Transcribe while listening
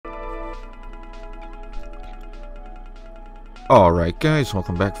Alright guys,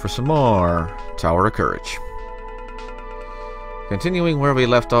 welcome back for some more Tower of Courage. Continuing where we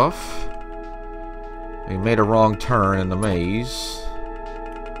left off, we made a wrong turn in the maze.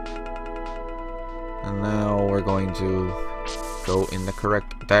 And now we're going to go in the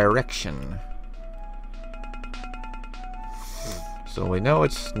correct direction. So we know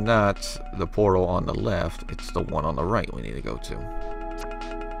it's not the portal on the left, it's the one on the right we need to go to.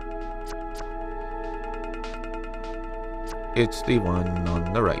 It's the one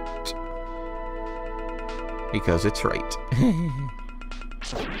on the right. Because it's right.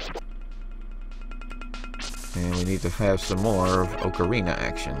 And we need to have some more ocarina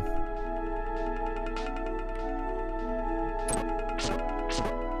action.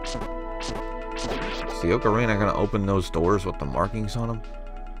 Is the ocarina gonna open those doors with the markings on them?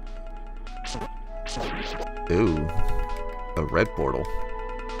 Ooh. A red portal.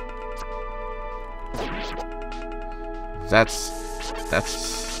 That's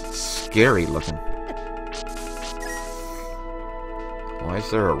scary looking. Why is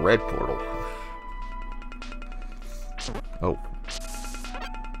there a red portal? Oh.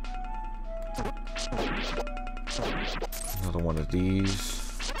 Another one of these.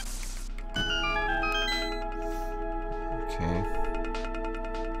 Okay.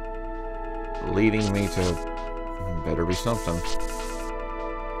 Leading me to... better be something.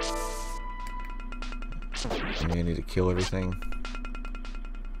 Maybe I need to kill everything.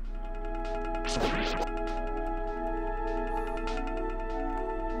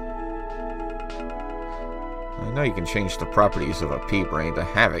 I know you can change the properties of a pea-brain to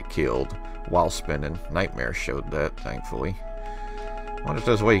have it killed while spinning. Nightmare showed that, thankfully. I wonder if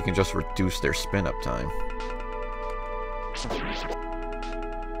there's a way you can just reduce their spin-up time.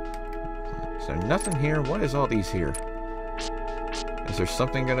 Is there nothing here? What is all these here? Is there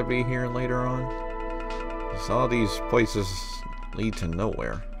something gonna be here later on? All these places lead to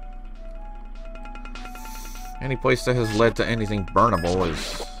nowhere. Any place that has led to anything burnable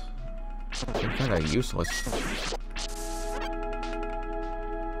is kind of useless.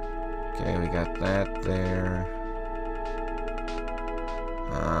 Okay, we got that there.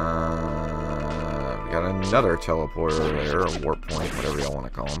 We got another teleporter there, or warp point, whatever y'all want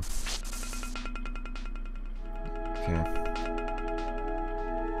to call them. Okay.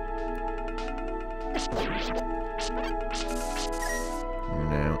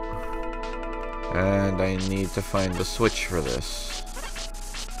 No. And I need to find the switch for this.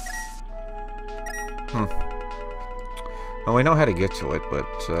 Well, I know how to get to it, but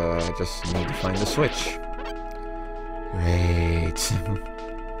I just need to find the switch. Great.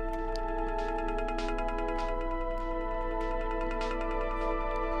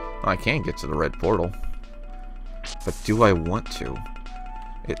 I can get to the red portal. But do I want to?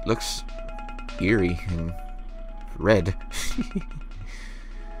 It looks eerie and red.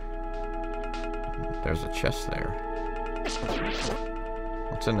 There's a chest there.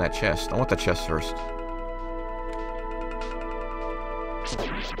 What's in that chest? I want the chest first.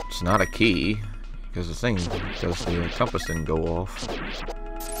 It's not a key, because the compass didn't go off.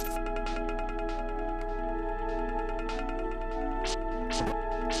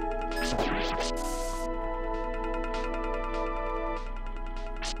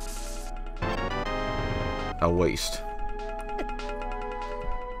 A waste.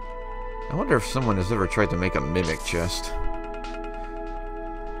 I wonder if someone has ever tried to make a mimic chest.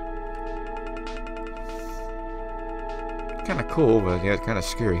 Kinda cool, but yeah, it's kinda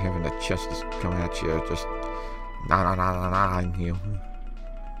scary having the chest just come at you, just in you.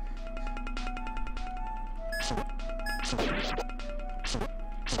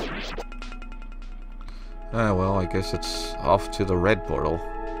 Ah, well, I guess it's off to the red portal.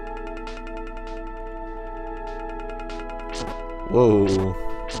 Whoa.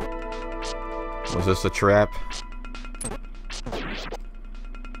 Was this a trap?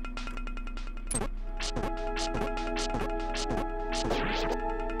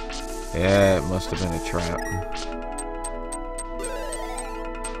 Yeah, it must have been a trap.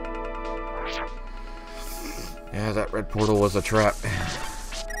 Yeah, that red portal was a trap.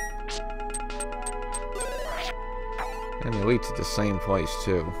 And it leads to the same place,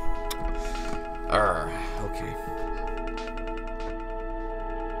 too. Okay.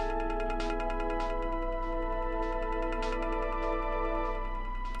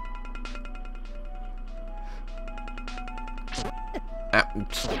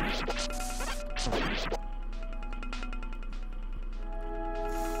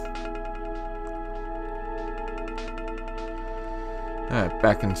 Alright,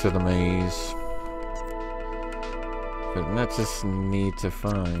 back into the maze. But let's just need to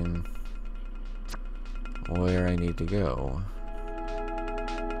find where I need to go.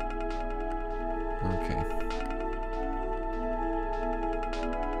 Okay.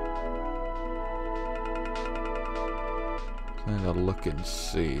 I'm gonna look and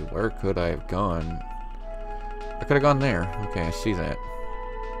see. Where could I have gone? I could have gone there. Okay, I see that.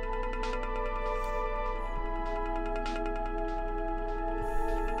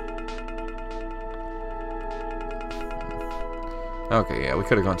 Okay, yeah, we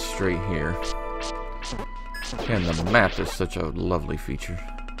could have gone straight here. And the map is such a lovely feature.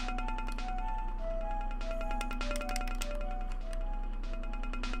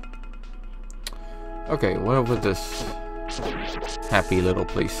 Okay, where would this happy little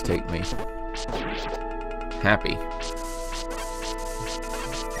place take me? Happy.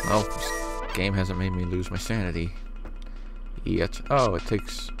 Well, this game hasn't made me lose my sanity yet. Oh, it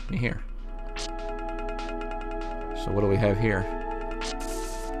takes me here. So what do we have here?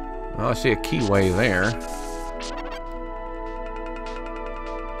 Well, I see a keyway there.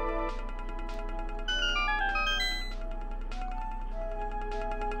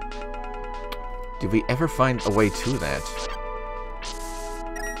 Did we ever find a way to that?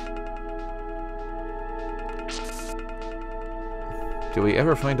 Do we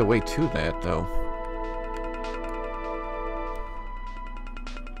ever find a way to that, though?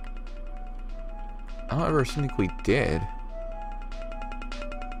 I don't ever think we did.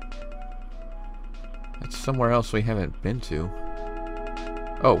 That's somewhere else we haven't been to.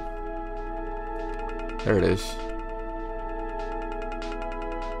 Oh. There it is.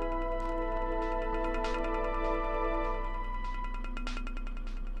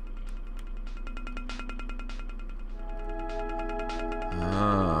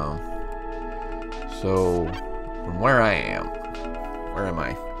 Oh. So, from where I am, where am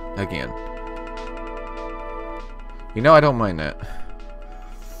I? Again. You know, I don't mind that.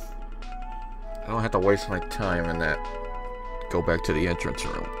 I don't have to waste my time in that. Go back to the entrance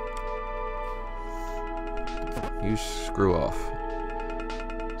room. You screw off.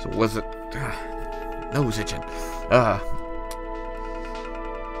 So was it... nose itching.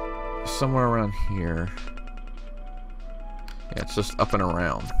 Somewhere around here. Yeah, it's just up and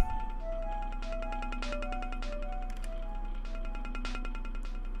around.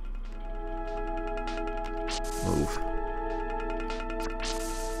 Move.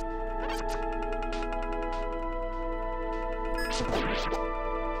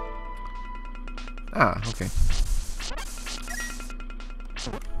 Ah, okay.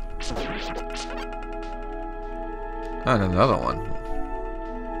 And another one.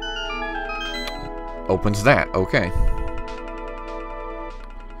 Opens that, okay.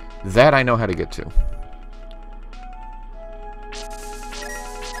 That I know how to get to.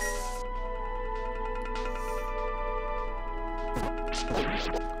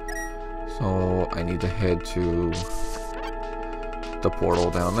 So I need to head to the portal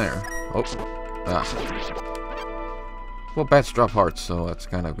down there. Oh. Ah. Well, bats drop hearts, so that's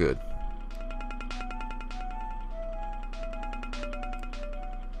kind of good.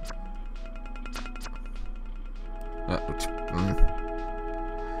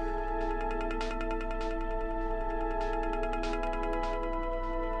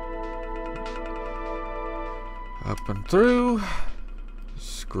 Up and through.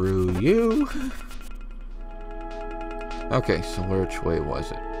 Screw you. Okay, so which way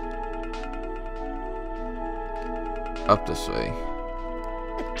was it? Up this way.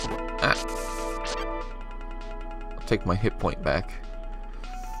 Ah. I'll take my hit point back.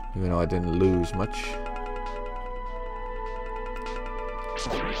 Even though I didn't lose much.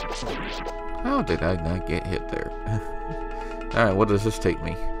 How did I not get hit there? Alright, what does this take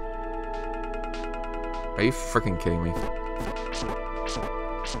me? Are you freaking kidding me?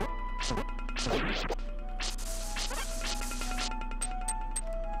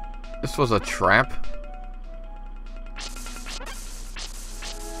 This was a trap?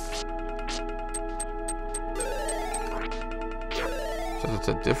 Says it's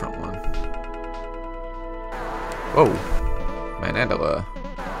a different one. Whoa. Manandala.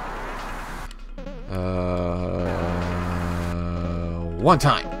 One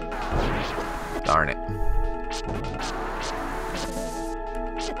time. Darn it.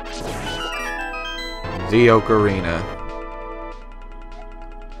 The Ocarina.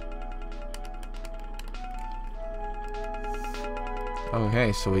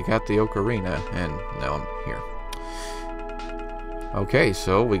 Okay, so we got the Ocarina, and now I'm here. Okay,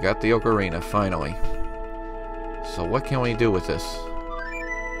 so we got the Ocarina, finally. So what can we do with this?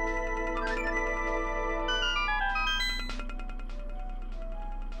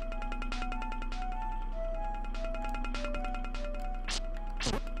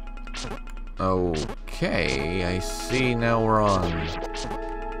 Okay, I see now we're on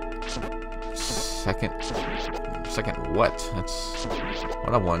second what? That's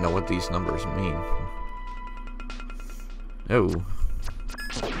what I want to know what these numbers mean. Oh.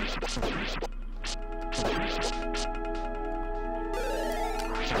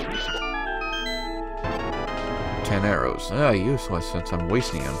 Ten arrows. Ah, useless since I'm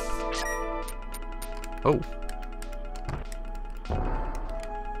wasting them. Oh.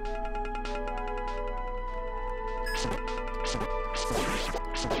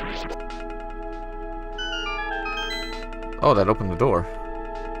 Oh, that opened the door.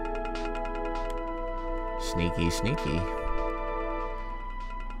 Sneaky, sneaky.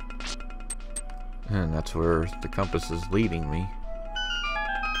 And that's where the compass is leading me.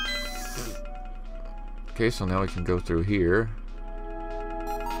 Okay, so now we can go through here.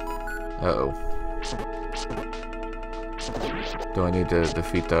 Uh-oh. Do I need to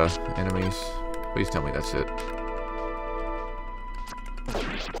defeat the enemies? Please tell me that's it.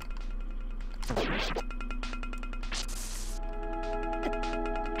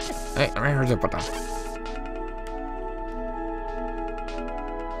 Hey,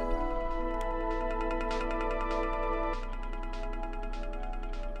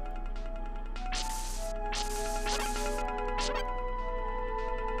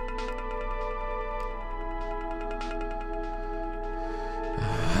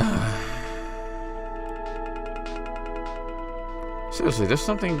 seriously, there's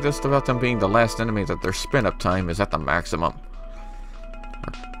something just about them being the last enemy that their spin-up time is at the maximum.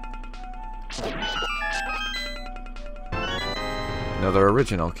 Another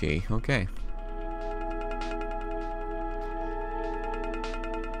original key. Okay.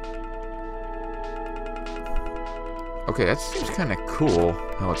 Okay, that seems kind of cool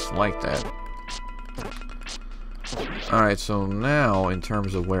how it's like that. Alright, so now in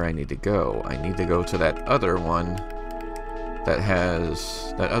terms of where I need to go to that other one that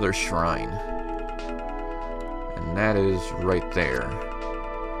has that other shrine. And that is right there.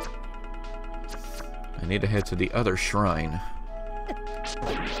 I need to head to the other shrine.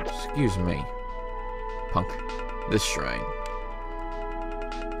 Excuse me, punk. This shrine.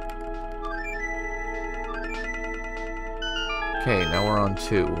 Okay, now we're on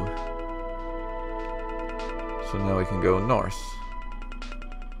 2. So now we can go north.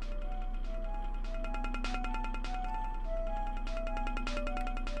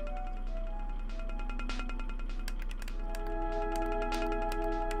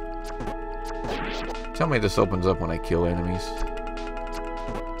 Tell me this opens up when I kill enemies.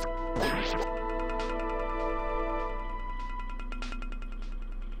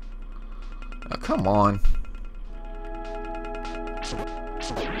 Oh, come on.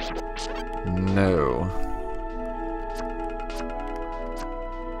 No.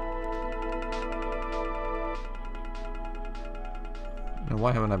 Now,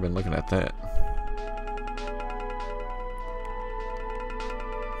 why haven't I been looking at that?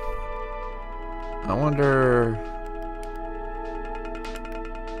 I wonder...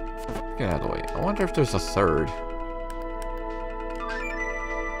 Get out of the way. I wonder if there's a third.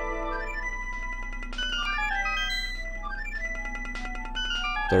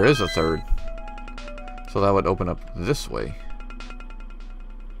 There is a third. So that would open up this way.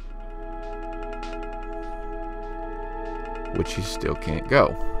 Which you still can't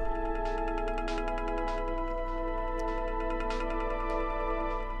go.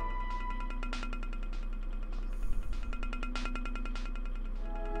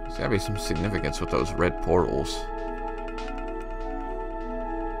 There's gotta be some significance with those red portals.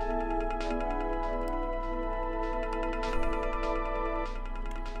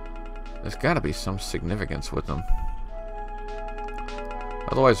 There's gotta be some significance with them.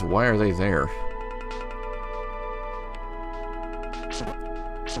 Otherwise, why are they there?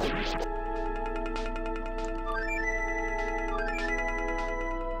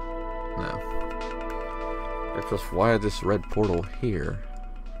 No. It's just, why this red portal here?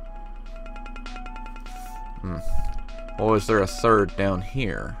 Well, is there a third down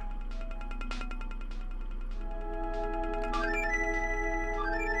here?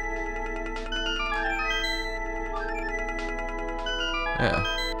 Yeah.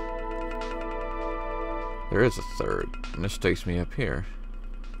 There is a third, and this takes me up here.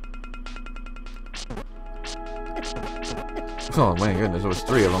 Oh my goodness, there was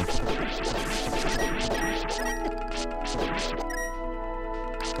 3 of them.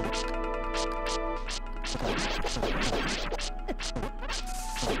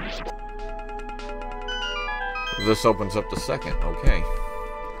 This opens up the second, okay.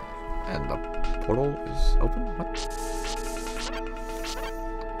 And the portal is open? What?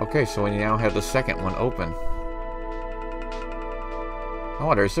 Okay, so we now have the second one open. I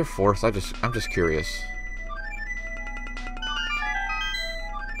wonder, is there fourth? I'm just curious.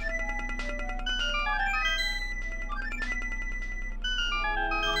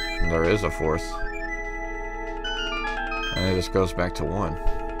 And there is a fourth. And it just goes back to 1.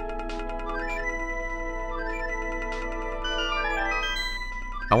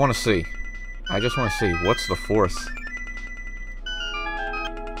 I want to see. I just want to see. What's the fourth?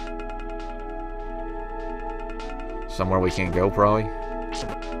 Somewhere we can go, probably.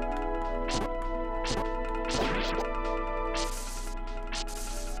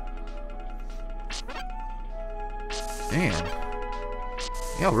 Man.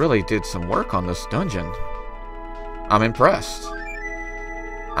 Y'all really did some work on this dungeon. I'm impressed.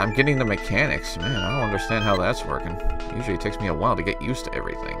 I'm getting the mechanics. Man, I don't understand how that's working. Usually it takes me a while to get used to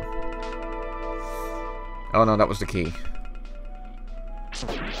everything. Oh no, that was the key.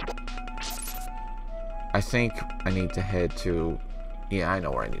 I think I need to head to... Yeah, I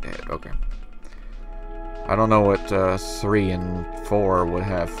know where I need to head. Okay. I don't know what 3 and 4 would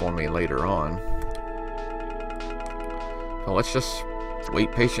have for me later on. Well, let's just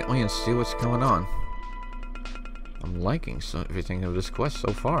wait patiently and see what's going on. I'm liking everything of this quest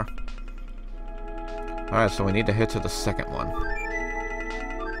so far. Alright, so we need to head to the second one.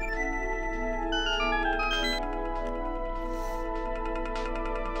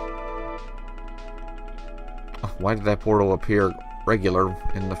 Oh, why did that portal appear regular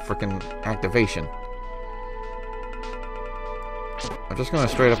in the frickin' activation? I'm just gonna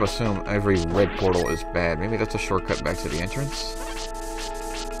straight up assume every red portal is bad. Maybe that's a shortcut back to the entrance?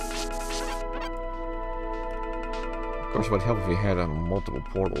 Of course, it would help if you had multiple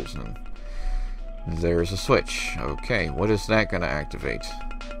portals, and there's a switch. Okay, what is that going to activate?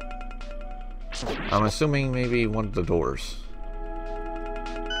 I'm assuming maybe one of the doors.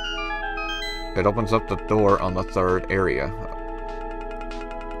 It opens up the door on the 3rd area.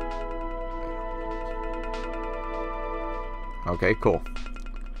 Okay, cool.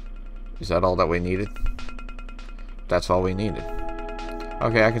 Is that all that we needed? That's all we needed.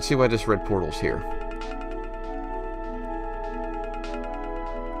 Okay, I can see why this red portal's here.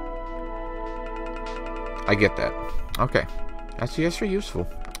 I get that. Okay. That's very useful.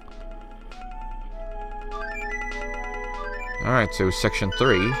 Alright, so section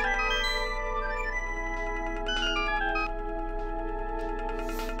 3.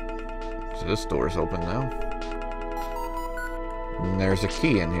 So this door is open now. And there's a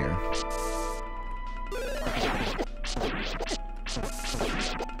key in here.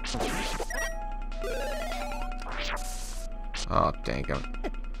 Oh, dang it.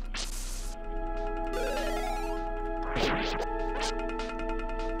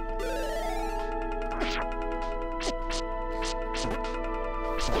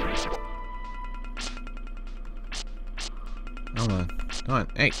 Come on. Come on.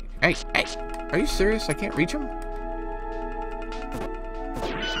 Hey, hey, hey! Are you serious? I can't reach him?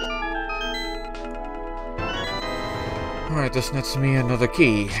 Alright, this nets me another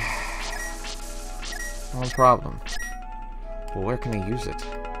key. No problem. Well, where can I use it?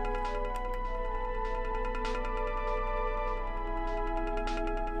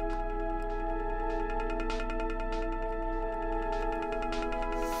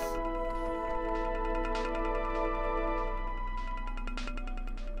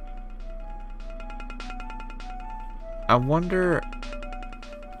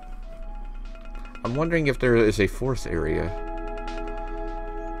 I'm wondering if there is a 4th area.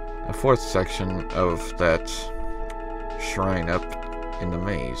 A 4th section of that shrine up in the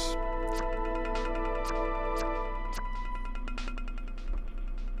maze.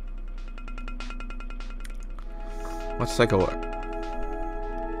 Let's take a look.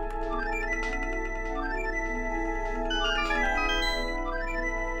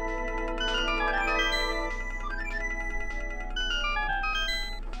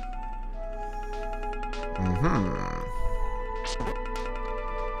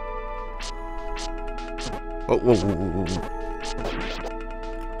 Oh, whoa, whoa, whoa, whoa.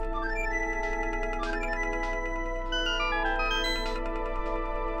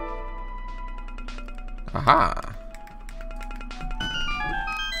 Aha.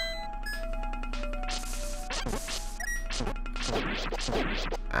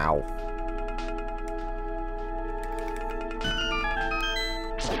 Ow.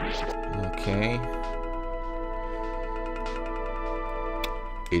 Okay.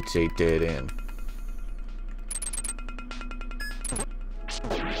 It's a dead end.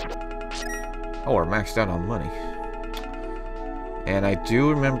 Oh, we're maxed out on money. And I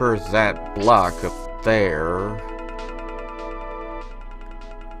do remember that block up there.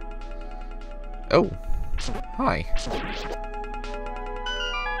 Oh. Hi.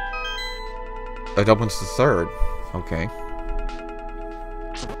 It opens the third. Okay.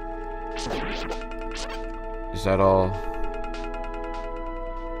 Is that all?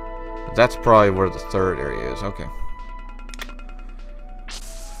 That's probably where the third area is. Okay.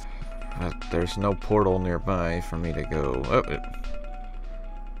 But there's no portal nearby for me to go. Oh,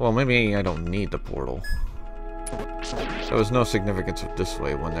 well, maybe I don't need the portal. There was no significance of this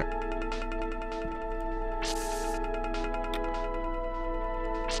way when there...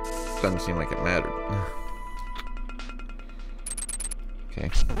 Doesn't seem like it mattered.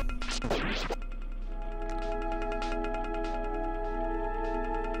 Okay.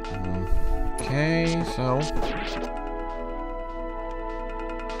 Okay, so...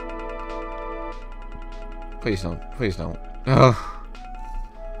 Please don't. Please don't. Ugh.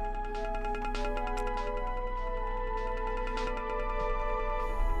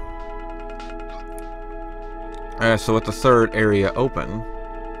 So with the third area open...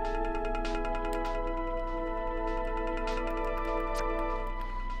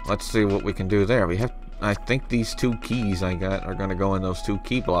 Let's see what we can do there. We have... I think these 2 keys I got are going to go in those 2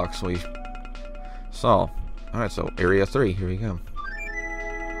 key blocks we saw. Alright, so area 3. Here we go.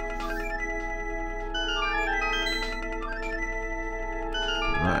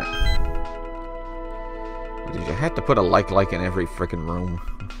 Alright. Did you have to put a like in every frickin' room?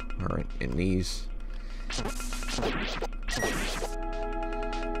 Alright, in these.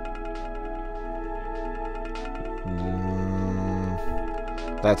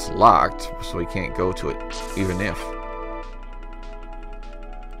 That's locked, so we can't go to it, even if.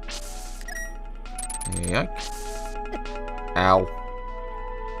 Yuck. Ow.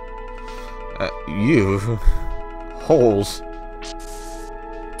 You. Holes.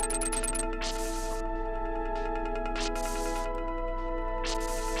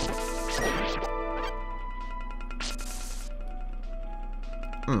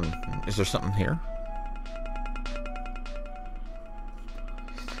 Is there something here?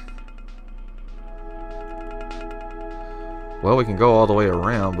 Well, we can go all the way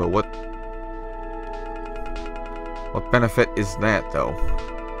around, but what benefit is that, though?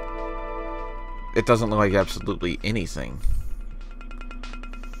 It doesn't look like absolutely anything.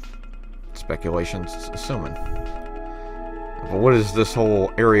 Speculation's assuming. But what is this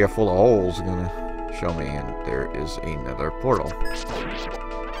whole area full of holes gonna show me? And there is another portal.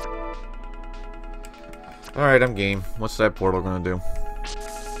 Alright, I'm game. What's that portal gonna do?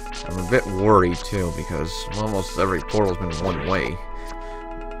 I'm a bit worried, too, because almost every portal's been one way.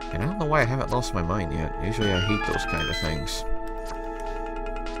 And I don't know why I haven't lost my mind yet. Usually I hate those kind of things.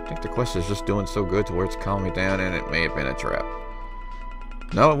 I think the quest is just doing so good to where it's calming me down, and it may have been a trap.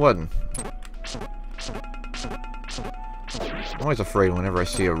 No, it wasn't. I'm always afraid whenever I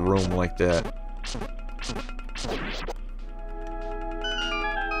see a room like that.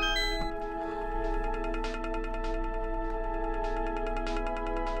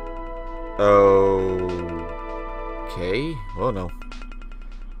 Okay. Oh no.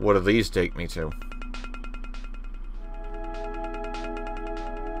 What do these take me to?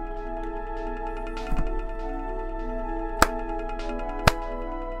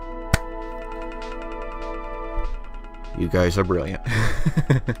 You guys are brilliant.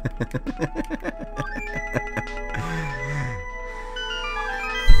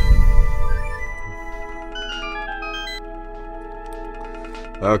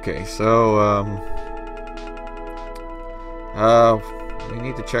 Okay, so, we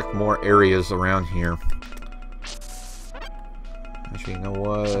need to check more areas around here. Actually, you know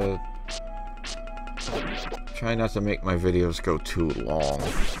what? Try not to make my videos go too long.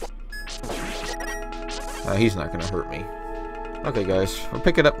 He's not going to hurt me. Okay, guys, we'll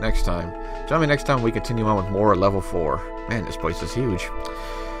pick it up next time. Join me next time we continue on with more level 4. Man, this place is huge.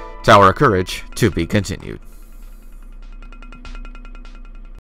 Tower of Courage, to be continued.